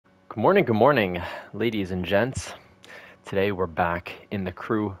Good morning, ladies and gents. Today we're back in the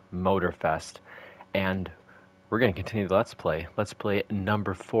Crew Motorfest, and we're going to continue the Let's Play. Let's Play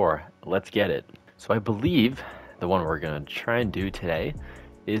number 4. Let's get it. So I believe the one we're going to try and do today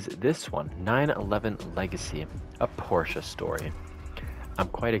is this one, 911 Legacy, a Porsche story. I'm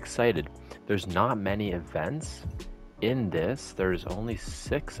quite excited. There's not many events in this. There's only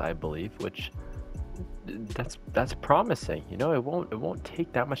 6, I believe, which that's promising. You know, it won't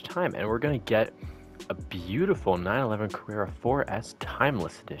take that much time, and we're gonna get a beautiful 911 Carrera 4S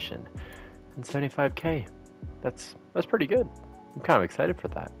Timeless Edition and 75K. That's pretty good. I'm kind of excited for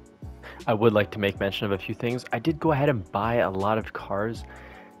that. I would like to make mention of a few things. I did go ahead and buy a lot of cars.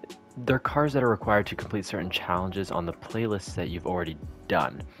 They're cars that are required to complete certain challenges on the playlists that you've already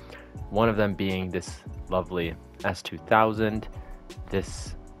done. One of them being this lovely S2000,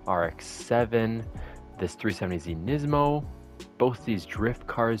 this RX-7, this 370Z Nismo, both these drift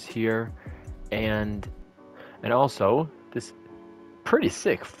cars here, and also this pretty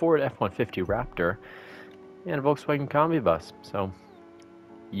sick Ford F-150 Raptor and a Volkswagen Combi bus. So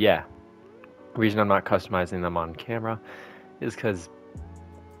yeah, the reason I'm not customizing them on camera is because,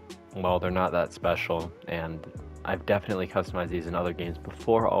 well, they're not that special, and I've definitely customized these in other games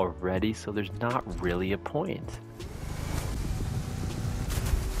before already, so there's not really a point.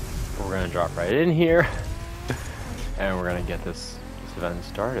 But we're gonna drop right in here and we're gonna get this event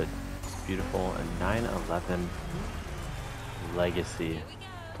started. It's beautiful, a 911 Legacy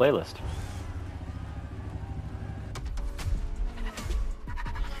playlist.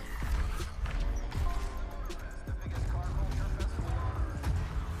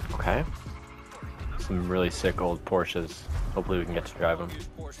 Okay. Some really sick old Porsches. Hopefully we can get to drive them. It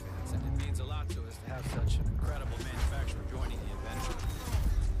means a lot to us to have such an incredible manufacturer joining the adventure.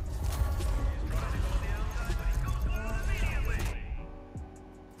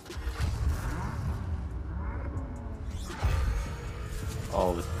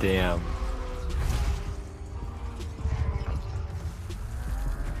 Oh, damn.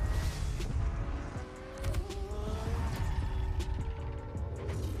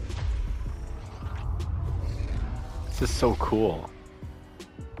 This is so cool.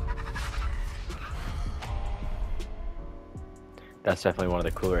 That's definitely one of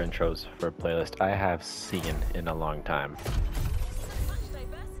the cooler intros for a playlist I have seen in a long time. So much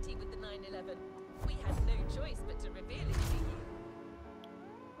diversity with the 911. We had no choice but to reveal it to you.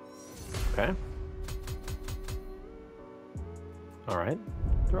 Okay. Alright.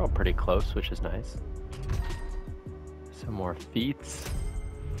 They're all pretty close, which is nice. Some more feats,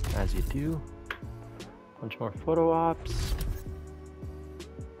 as you do. Bunch more photo ops.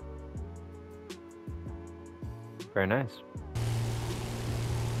 Very nice.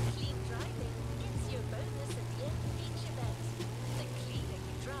 Clean driving gets you a bonus at the end of each event. The cleaner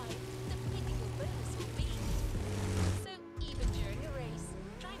you drive, the bigger your bonus will be. So even during a race,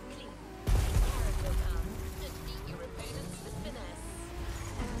 drive clean, take care of your car, and beat your opponents with finesse.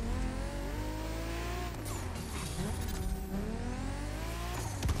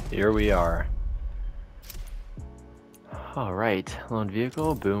 Here we are. Alright, lone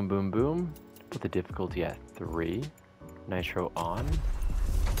vehicle, boom, boom, boom. Put the difficulty at 3. Nitro on.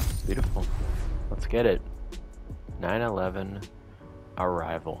 Beautiful. Let's get it. 911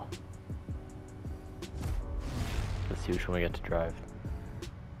 Arrival. Let's see which one we get to drive.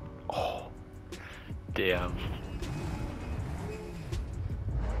 Oh, damn.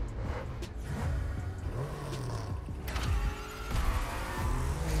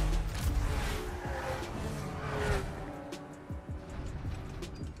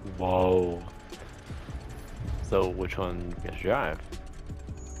 Whoa. So which one gets to drive?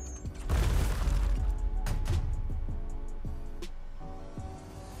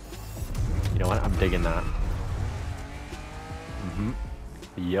 You know what? I'm digging that.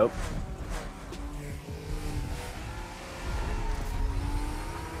 Yep.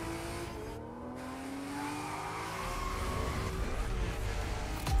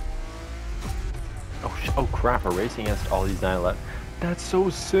 Oh crap, we're racing against all these 911. That's so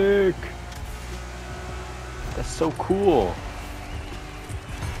sick! That's so cool!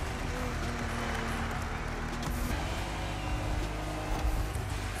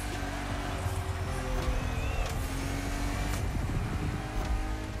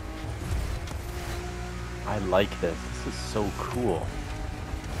 I like this. This is so cool.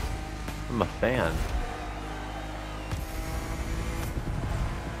 I'm a fan.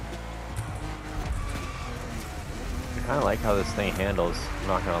 I kind of like how this thing handles, I'm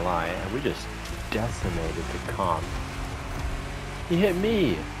not gonna lie, and we just decimated the comp. He hit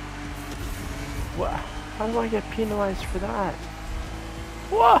me! What? How do I get penalized for that?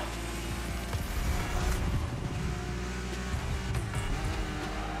 What?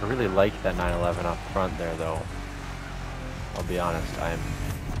 really like that 911 up front there, though. I'll be honest, I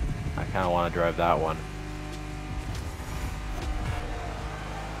kind of want to drive that one.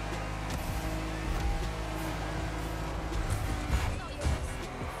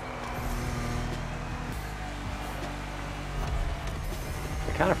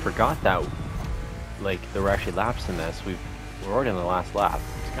 I kind of forgot that, like, there were actually laps in this. We're already on the last lap.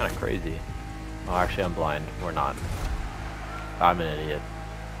 It's kind of crazy. Oh, actually, I'm blind. We're not. I'm an idiot.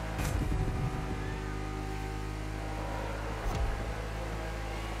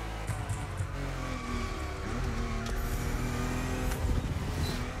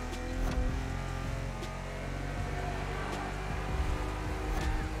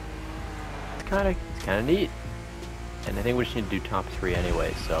 It's kind of neat. And I think we just need to do top 3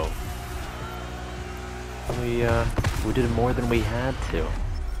 anyway, so we did more than we had to.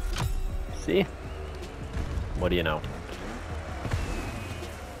 See? What do you know?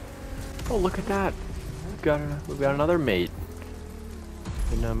 Oh, look at that! We've got another mate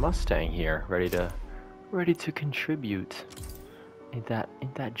in a Mustang here, ready to contribute. Ain't that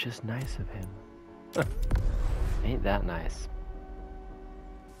just nice of him? Ain't that nice?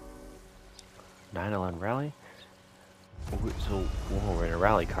 911 rally. So, whoa, we're in a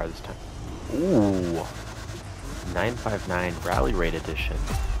rally car this time. Ooh, 959 Rally Raid Edition.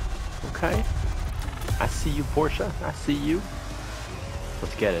 Okay, I see you, Porsche. I see you.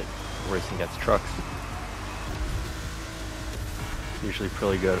 Let's get it. Racing against trucks. Usually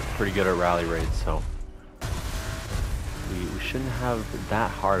pretty good at rally raids, so we shouldn't have that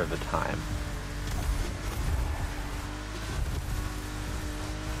hard of a time.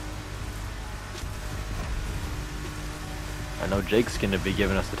 I know Jake's gonna be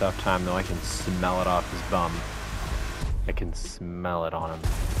giving us a tough time, though. I can smell it off his bum. I can smell it on him.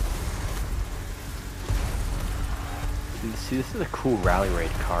 See, this is a cool rally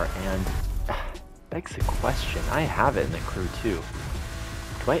raid car, and begs the question. I have it in the Crew too.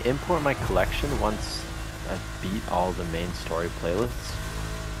 Do I import my collection once I've beat all the main story playlists?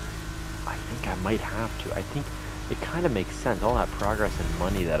 I think I might have to. I think it kind of makes sense. All that progress and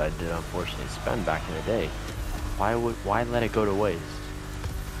money that I did unfortunately spend back in the day. Why let it go to waste?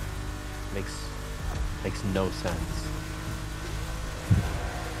 Makes no sense.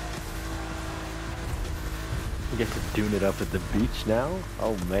 We get to dune it up at the beach now?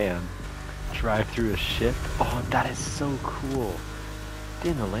 Oh man. Drive through a ship? Oh, that is so cool.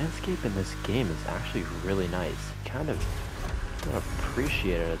 Damn, the landscape in this game is actually really nice. You kind of don't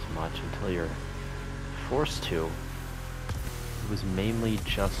appreciate it as much until you're forced to. It was mainly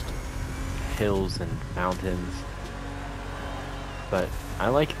just hills and mountains. But I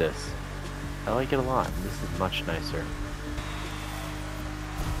like this. I like it a lot. This is much nicer.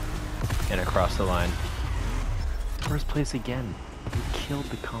 And across the line. First place again. We killed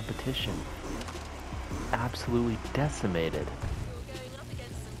the competition. Absolutely decimated. You're going up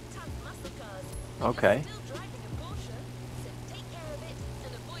against some tough muscle cars. Okay. You're still driving a Porsche, so take care of it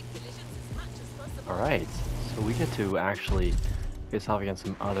and avoid collisions as much as possible. Alright. So we get to actually face off against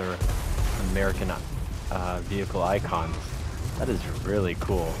some other American vehicle icons. That is really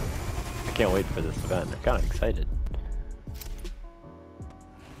cool. I can't wait for this event. I'm kind of excited.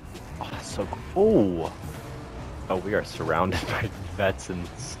 Oh, that's so cool. Oh, we are surrounded by Vets and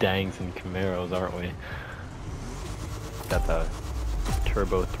Stangs and Camaros, aren't we? Got the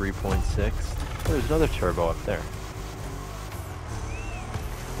Turbo 3.6. Oh, there's another turbo up there.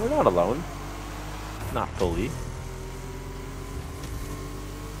 We're not alone. Not fully.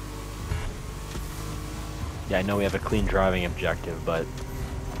 Yeah, I know we have a clean driving objective, but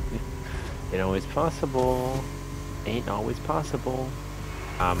ain't always possible. Ain't always possible.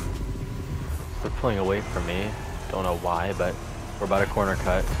 They're pulling away from me. Don't know why, but we're about a corner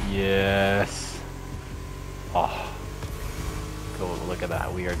cut. Yes. Oh. Go look at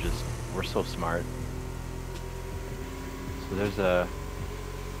that. We're so smart. So there's a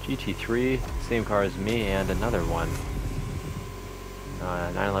GT3, same car as me, and another one.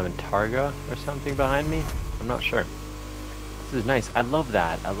 911 Targa or something behind me? I'm not sure. This is nice. I love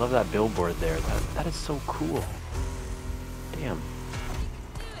that. I love that billboard there. That is so cool. Damn.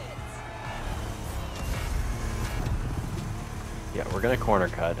 Yeah, we're gonna corner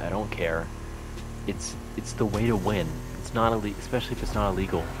cut. I don't care. It's the way to win. It's not illegal, especially if it's not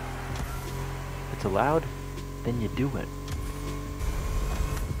illegal. If it's allowed, then you do it.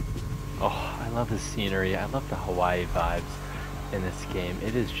 Oh, I love the scenery. I love the Hawaii vibes in this game.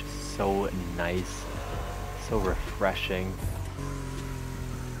 It is just so nice, so refreshing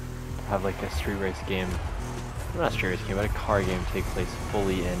to have like a street race game, not a street race game, but a car game take place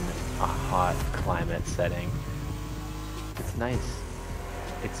fully in a hot climate setting. It's nice.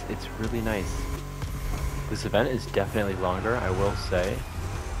 It's really nice. This event is definitely longer, I will say.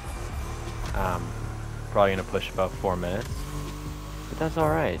 Probably gonna push about 4 minutes, but that's all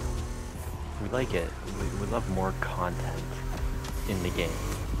right. We like it. We love more content in the game,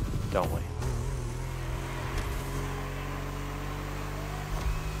 don't we?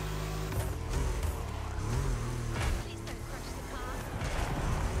 Please don't crush the car.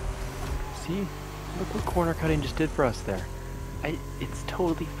 See? Look what corner cutting just did for us there. It's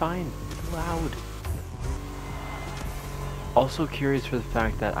totally fine. It's allowed. Also curious for the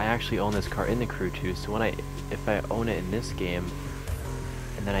fact that I actually own this car in the Crew 2, so if I own it in this game,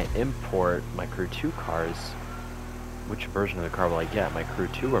 and then I import my Crew 2 cars, which version of the car will I get? My Crew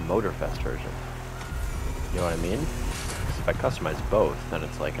 2 or Motorfest version? You know what I mean? Because if I customize both, then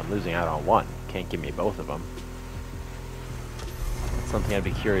it's like I'm losing out on one. Can't give me both of them. That's something I'd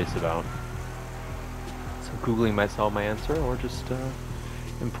be curious about. So Googling might solve my answer, or just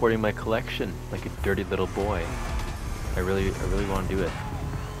importing my collection like a dirty little boy. I really want to do it.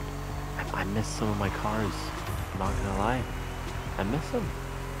 I miss some of my cars. I'm not gonna lie. I miss them.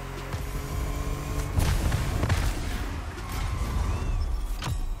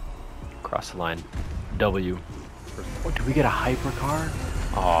 Cross the line. W. Oh, do we get a hypercar?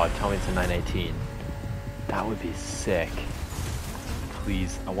 Oh, tell me it's a 918. That would be sick.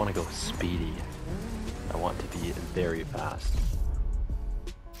 Please, I want to go speedy. I want to be very fast.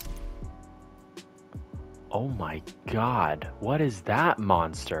 Oh my god, what is that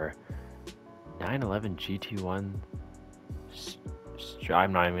monster? 911 GT1.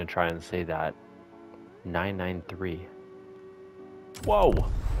 I'm not even gonna try and say that. 993. Whoa!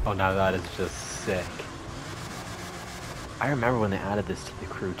 Oh, now that is just sick. I remember when they added this to the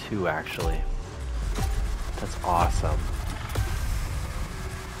Crew 2, actually. That's awesome.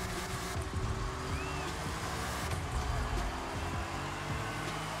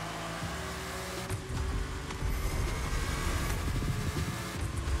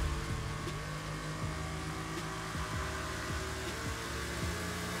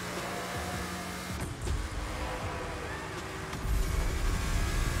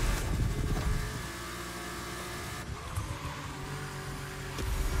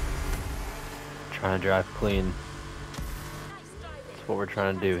 Trying to drive clean. Nice driving. That's what we're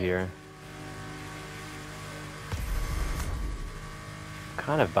trying to do here.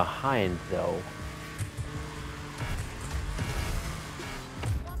 Kind of behind though.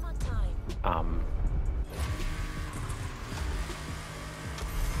 One more time.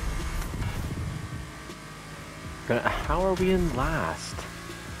 How are we in last?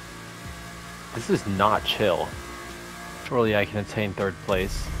 This is not chill. Surely I can attain 3rd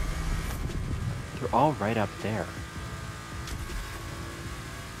place. They're all right up there.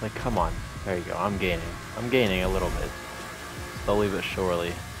 Like, come on. There you go. I'm gaining. I'm gaining a little bit. Slowly but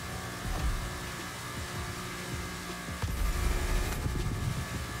surely.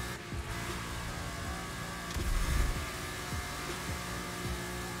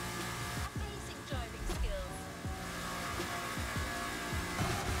 Amazing driving skills.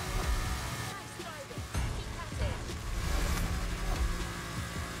 Nice driving. Keep at it.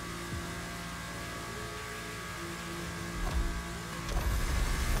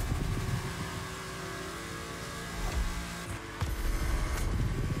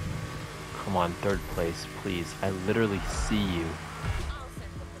 Come on, 3rd place, please. I literally see you. I'll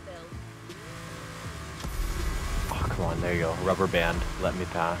send them the bill. Oh, come on. There you go. Rubber band. Let me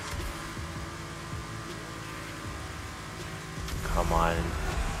pass. Come on.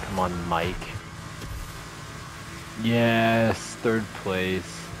 Come on, Mike. Yes, 3rd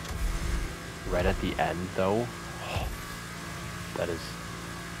place. Right at the end, though. Oh, that is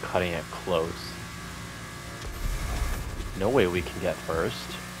cutting it close. No way we can get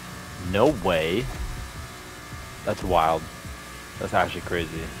 1st. No way. That's wild. That's actually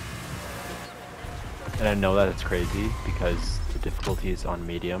crazy. And I know that it's crazy because the difficulty is on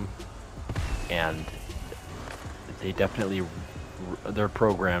medium. And they definitely, they're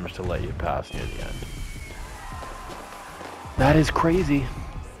programmed to let you pass near the end. That is crazy.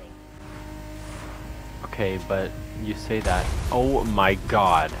 Okay, but you say that. Oh my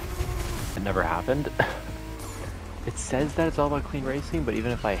god. It never happened. It says that it's all about clean racing, but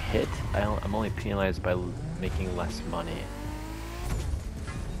even if I hit, I'm only penalized by making less money.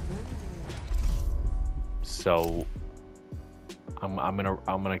 So I'm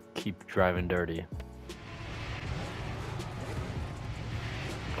gonna keep driving dirty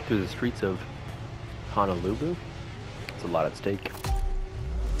through the streets of Honolulu. It's a lot at stake.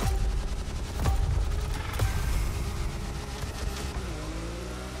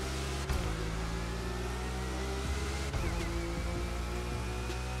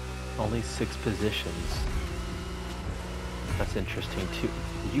 Only 6 positions. That's interesting too.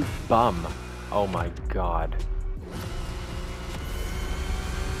 You bum. Oh my god.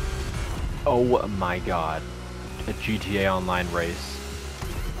 Oh my god. A GTA Online race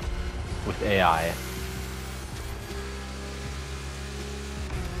with AI.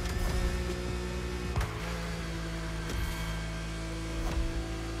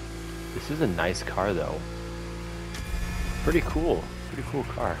 This is a nice car though. Pretty cool. Pretty cool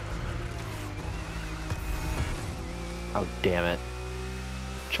car. Oh, damn it.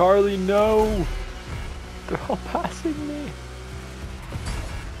 Charlie, no! They're all passing me.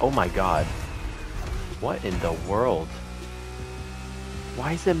 Oh my god. What in the world?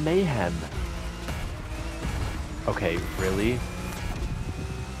 Why is it mayhem? Okay, really?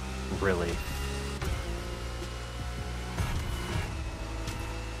 Really?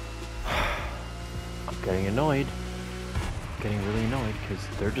 I'm getting annoyed. I'm getting really annoyed because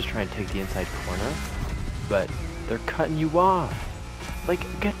they're just trying to take the inside corner, but they're cutting you off. Like,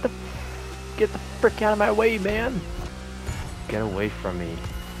 get the frick out of my way, man. Get away from me.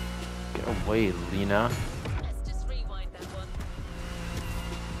 Get away, Lena. Let's just rewind that one.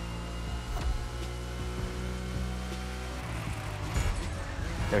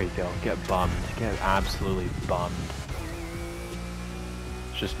 There you go. Get bummed. Get absolutely bummed.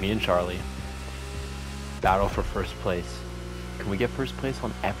 It's just me and Charlie. Battle for first place. Can we get first place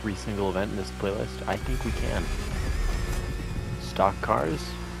on every single event in this playlist? I think we can. Stock cars.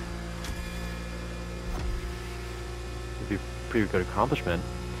 Would be a pretty good accomplishment.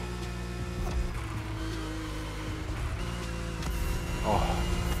 Oh,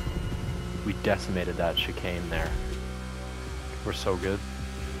 we decimated that chicane there. We're so good.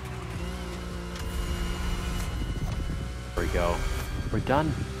 There we go. We're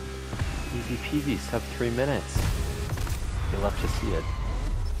done. Easy peasy, sub 3 minutes. You'll love to see it.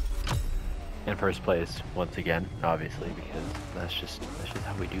 In first place, once again, obviously, because that's just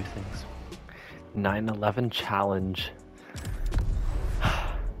how we do things. 911 challenge.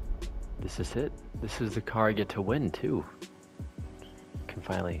 This is it. This is the car I get to win too. Can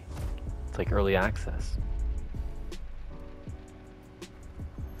finally, it's like early access.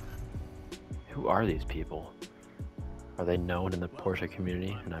 Who are these people? Are they known in the Porsche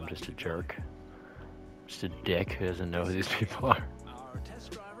community and I'm just a jerk? Just a dick who doesn't know who these people are. Our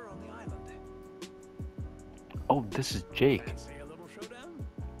test driver on the island. Oh, this is Jake. Fancy a little showdown?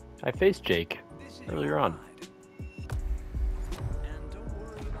 I faced Jake This is earlier your on. ride. And don't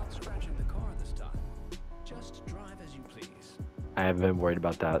worry about scratching the car this time. Just drive as you please. I have been worried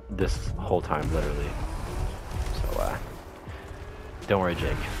about that this whole time, literally. So, don't worry,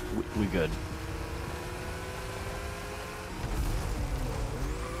 Jake. We good.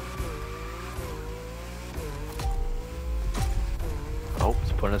 Oh,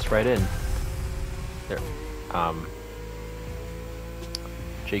 it's putting us right in. There.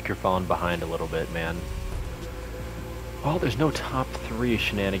 Jake, you're falling behind a little bit, man. Well, there's no top 3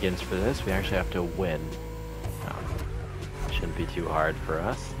 shenanigans for this. We actually have to win. Shouldn't be too hard for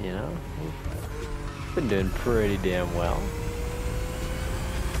us, you know? We've been doing pretty damn well.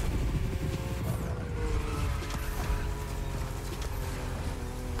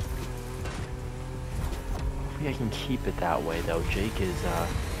 Hopefully I can keep it that way, though. Jake is,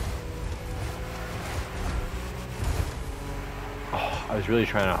 Oh, I was really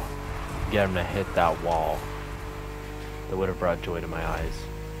trying to get him to hit that wall. That would have brought joy to my eyes.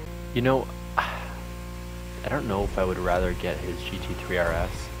 You know, I don't know if I would rather get his GT3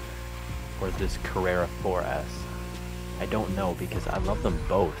 RS or this Carrera 4S. I don't know because I love them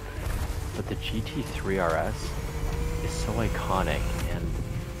both. But the GT3 RS is so iconic and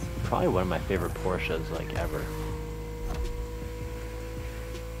probably one of my favorite Porsches like ever.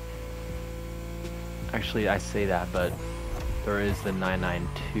 Actually, I say that, but there is the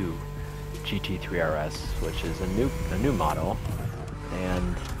 992 GT3 RS, which is a new model,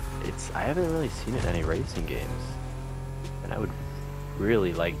 and I haven't really seen it in any racing games, and I would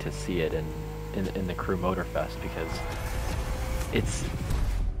really like to see it in the Crew Motorfest because it's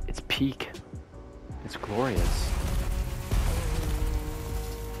peak, it's glorious.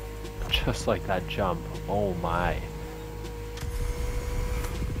 Just like that jump, oh my.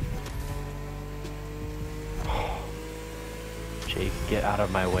 Jake, get out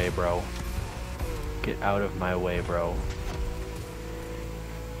of my way, bro. Get out of my way, bro.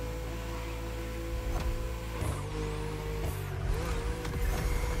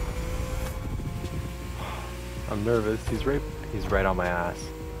 I'm nervous. He's right on my ass.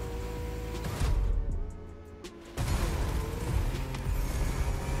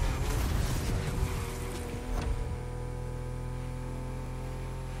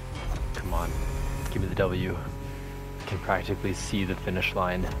 W. Can practically see the finish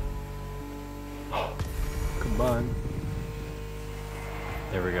line. Come on.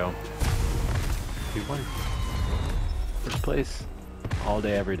 There we go. We won. First place. All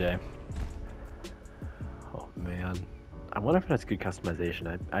day, every day. Oh man. I wonder if that's good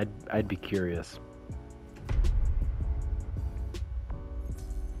customization. I'd be curious.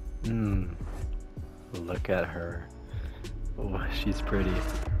 Look at her. Oh, she's pretty.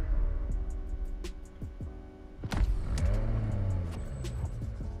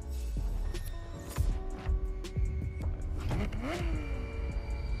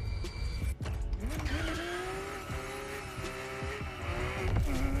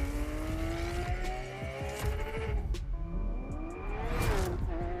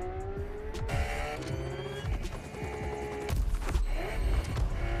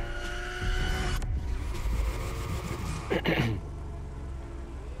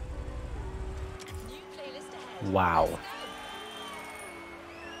 Wow.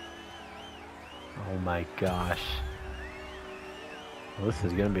 Oh my gosh. Well, this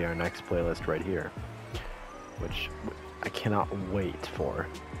is going to be our next playlist right here, which I cannot wait for,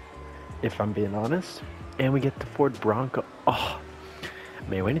 if I'm being honest. And we get the Ford Bronco. Oh,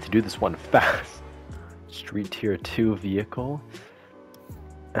 man, we need to do this one fast. Street Tier 2 vehicle.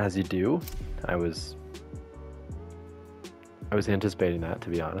 As you do. I was anticipating that, to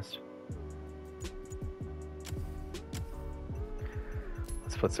be honest.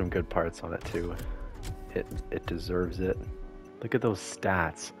 Let's put some good parts on it too. It deserves it. Look at those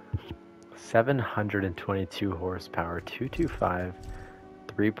stats. 722 horsepower, 225,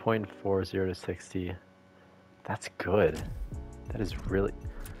 3.40 to 60. That's good. That is really...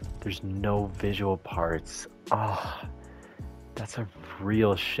 There's no visual parts. Oh, that's a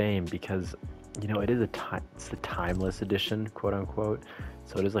real shame because, you know, it's the timeless edition, quote unquote.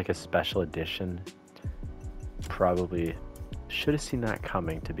 So it is like a special edition. Probably should have seen that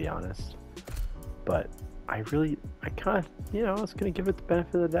coming, to be honest. But I kind of, you know, I was going to give it the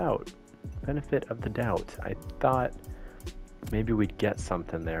benefit of the doubt. Benefit of the doubt. I thought maybe we'd get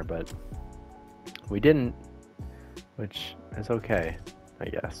something there, but we didn't, which is okay, I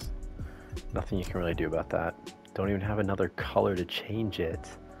guess. Nothing you can really do about that. Don't even have another color to change it.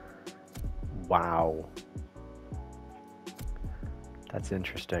 Wow. That's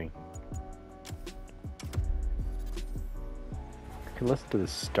interesting. I can listen to the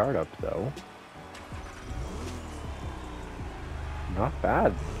startup though. Not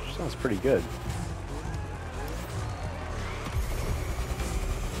bad. Sounds pretty good.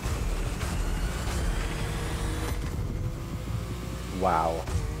 Wow.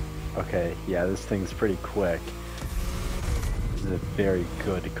 Okay, yeah, this thing's pretty quick. This is a very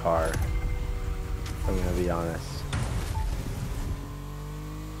good car. I'm gonna be honest.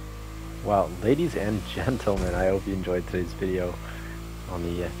 Well, ladies and gentlemen, I hope you enjoyed today's video on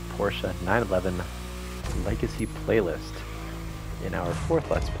the Porsche 911 Legacy playlist in our 4th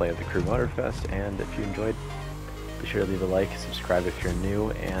Let's Play of the Crew Motorfest. And if you enjoyed, be sure to leave a like, subscribe if you're new,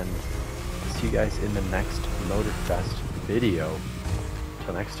 and see you guys in the next Motorfest video.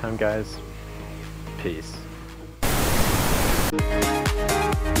 Until next time, guys, peace.